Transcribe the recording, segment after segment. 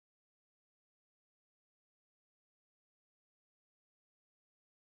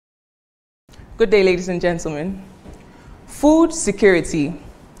Good day, ladies and gentlemen. Food security.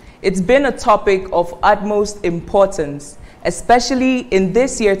 It's been a topic of utmost importance, especially in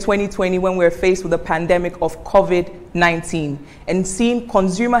this year, 2020, when we're faced with a pandemic of COVID-19 and seeing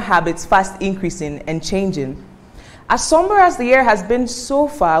consumer habits fast increasing and changing. As somber as the year has been so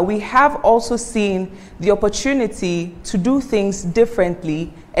far, we have also seen the opportunity to do things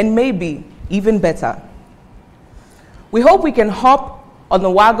differently and maybe even better. We hope we can hop on the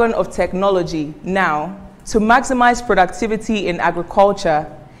wagon of technology now to maximize productivity in agriculture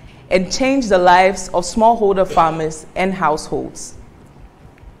and change the lives of smallholder farmers and households.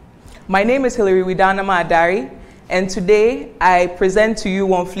 My name is Widanama Adare, and today I present to you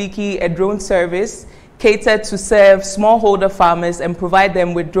Wonfliki, a drone service catered to serve smallholder farmers and provide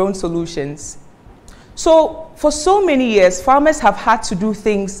them with drone solutions. So, for so many years, farmers have had to do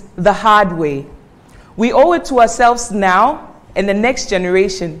things the hard way. We owe it to ourselves now and the next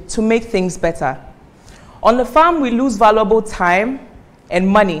generation to make things better. On the farm, we lose valuable time and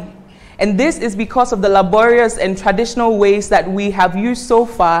money, and this is because of the laborious and traditional ways that we have used so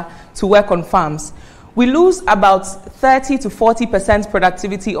far to work on farms. We lose about 30 to 40%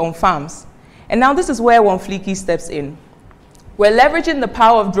 productivity on farms. And now this is where Wonfliki steps in. We're leveraging the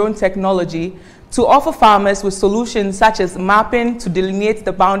power of drone technology to offer farmers with solutions such as mapping to delineate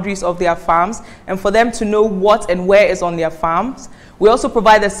the boundaries of their farms and for them to know what and where is on their farms. We also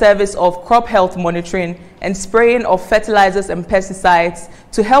provide the service of crop health monitoring and spraying of fertilizers and pesticides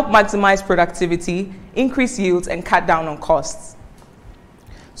to help maximize productivity, increase yields, and cut down on costs.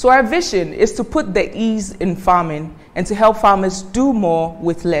 So our vision is to put the ease in farming and to help farmers do more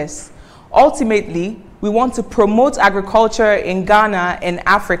with less. Ultimately, we want to promote agriculture in Ghana and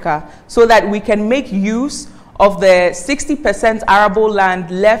Africa so that we can make use of the 60% arable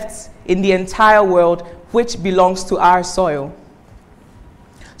land left in the entire world, which belongs to our soil.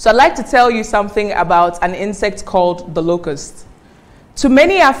 So I'd like to tell you something about an insect called the locust. To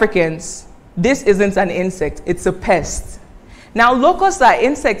many Africans, this isn't an insect, it's a pest. Now, locusts are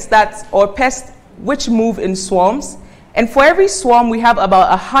insects or pests which move in swarms. And for every swarm, we have about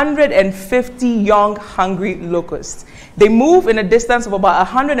 150 young, hungry locusts. They move in a distance of about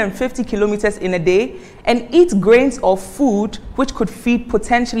 150 kilometers in a day and eat grains of food which could feed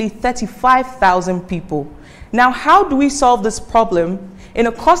potentially 35,000 people. Now, how do we solve this problem in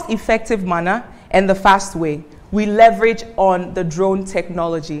a cost-effective manner and the fast way? We leverage on the drone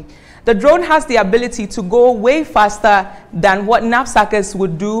technology. The drone has the ability to go way faster than what knapsackers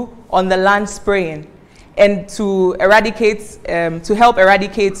would do on the land spraying, and to help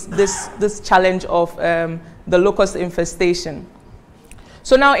eradicate this challenge of the locust infestation.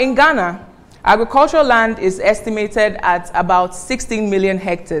 So now in Ghana, agricultural land is estimated at about 16 million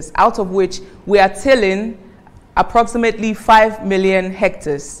hectares, out of which we are tilling approximately 5 million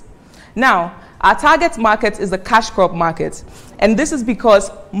hectares. Now, our target market is the cash crop market, and this is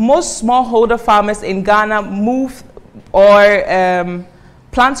because most smallholder farmers in Ghana move or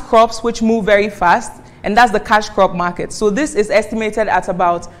plant crops which move very fast, and that's the cash crop market. So this is estimated at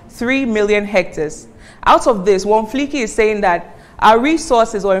about 3 million hectares. Out of this, Wonfliki is saying that our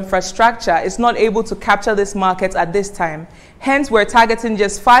resources or infrastructure is not able to capture this market at this time. Hence, we're targeting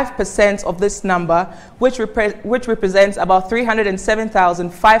just 5% of this number, which represents about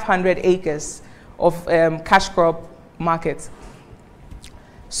 307,500 acres of cash crop market.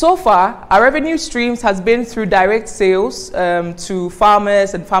 So far, our revenue streams has been through direct sales to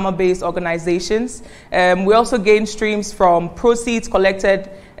farmers and farmer-based organizations. We also gain streams from proceeds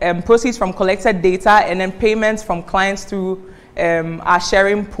from collected data, and then payments from clients through our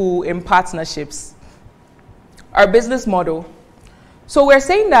sharing pool in partnerships. Our business model. So we're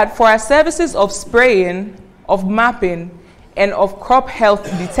saying that for our services of spraying, of mapping, and of crop health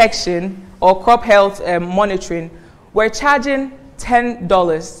detection or crop health monitoring, we're charging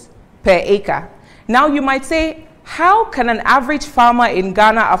 $10 per acre. Now you might say, how can an average farmer in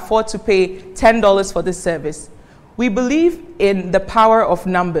Ghana afford to pay $10 for this service? We believe in the power of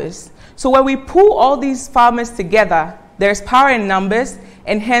numbers. So when we pull all these farmers together, there's power in numbers,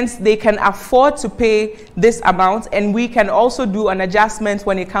 and hence they can afford to pay this amount, and we can also do an adjustment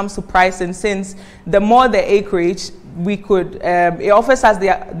when it comes to pricing, since the more the acreage, it offers us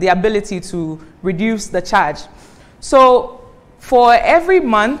the ability to reduce the charge. So for every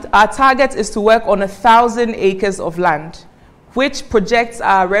month, our target is to work on 1,000 acres of land, which projects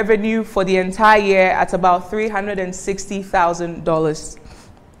our revenue for the entire year at about $360,000.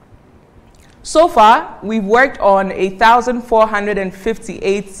 So far, we've worked on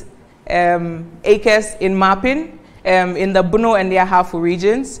 1,458 acres in mapping in the Bono and the Ahafo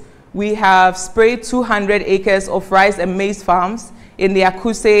regions. We have sprayed 200 acres of rice and maize farms in the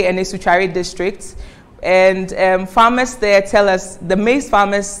Akuse and Esuchari districts. And farmers there tell us, the maize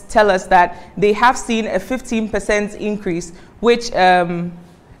farmers tell us that they have seen a 15% increase, which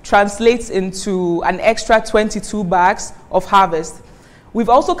translates into an extra 22 bags of harvest. We've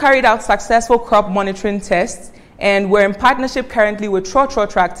also carried out successful crop monitoring tests, and we're in partnership currently with Trotro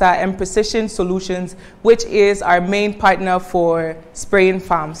Tractor and Precision Solutions, which is our main partner for spraying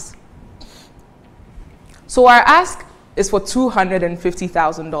farms. So our ask is for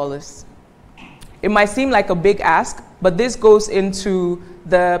 $250,000. It might seem like a big ask, but this goes into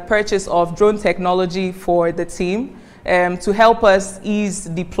the purchase of drone technology for the team to help us ease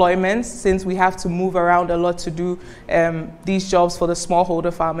deployments, since we have to move around a lot to do these jobs for the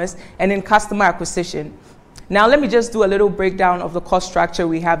smallholder farmers, and in customer acquisition. Now let me just do a little breakdown of the cost structure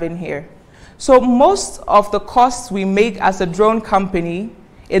we have in here. So most of the costs we make as a drone company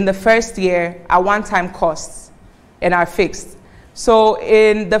in the first year are one-time costs and are fixed. So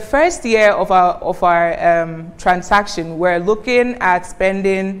in the first year of our transaction, we're looking at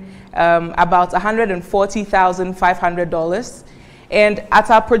spending about $140,500. And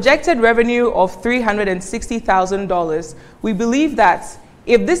at our projected revenue of $360,000, we believe that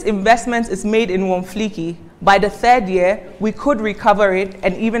if this investment is made in Wonfliki, by the third year, we could recover it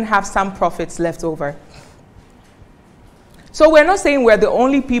and even have some profits left over. So we're not saying we're the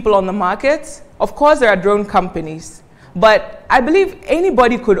only people on the market. Of course, there are drone companies. But I believe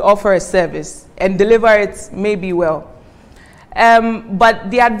anybody could offer a service and deliver it maybe well.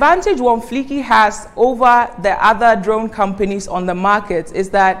 But the advantage Wonfliki has over the other drone companies on the market is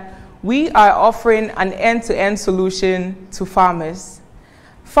that we are offering an end-to-end solution to farmers.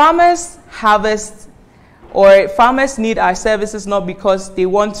 Farmers harvest, or farmers need our services not because they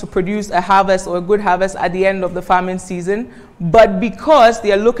want to produce a harvest or a good harvest at the end of the farming season, but because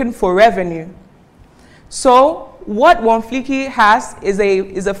they are looking for revenue. So what Wonfliki has is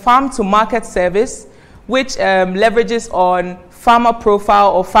a farm-to-market service, which leverages on farmer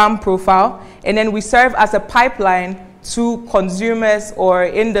profile or farm profile, and then we serve as a pipeline to consumers or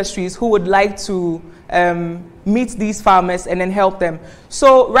industries who would like to meet these farmers and then help them.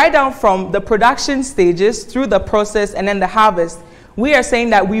 So right down from the production stages through the process and then the harvest, we are saying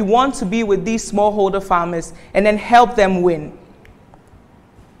that we want to be with these smallholder farmers and then help them win.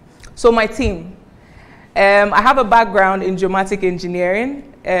 So my team. I have a background in geomatic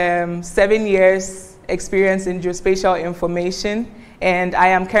engineering, 7 years experience in geospatial information, and I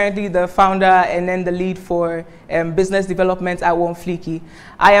am currently the founder and then the lead for business development at Wonfliki.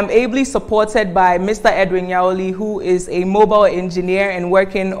 I am ably supported by Mr. Edwin Yaoli, who is a mobile engineer and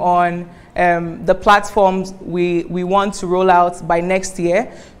working on the platforms we want to roll out by next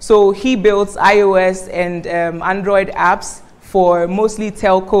year. So he builds iOS and Android apps for mostly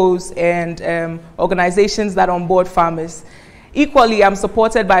telcos and organizations that onboard farmers. Equally, I'm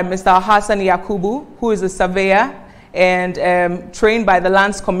supported by Mr. Hassan Yakubu, who is a surveyor and trained by the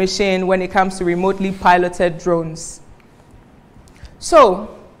Lands Commission when it comes to remotely piloted drones.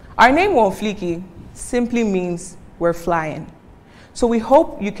 So, our name Wonfliki simply means we're flying. So we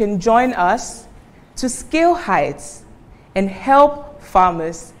hope you can join us to scale heights and help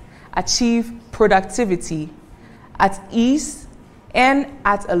farmers achieve productivity at ease and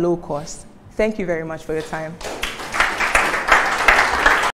at a low cost. Thank you very much for your time.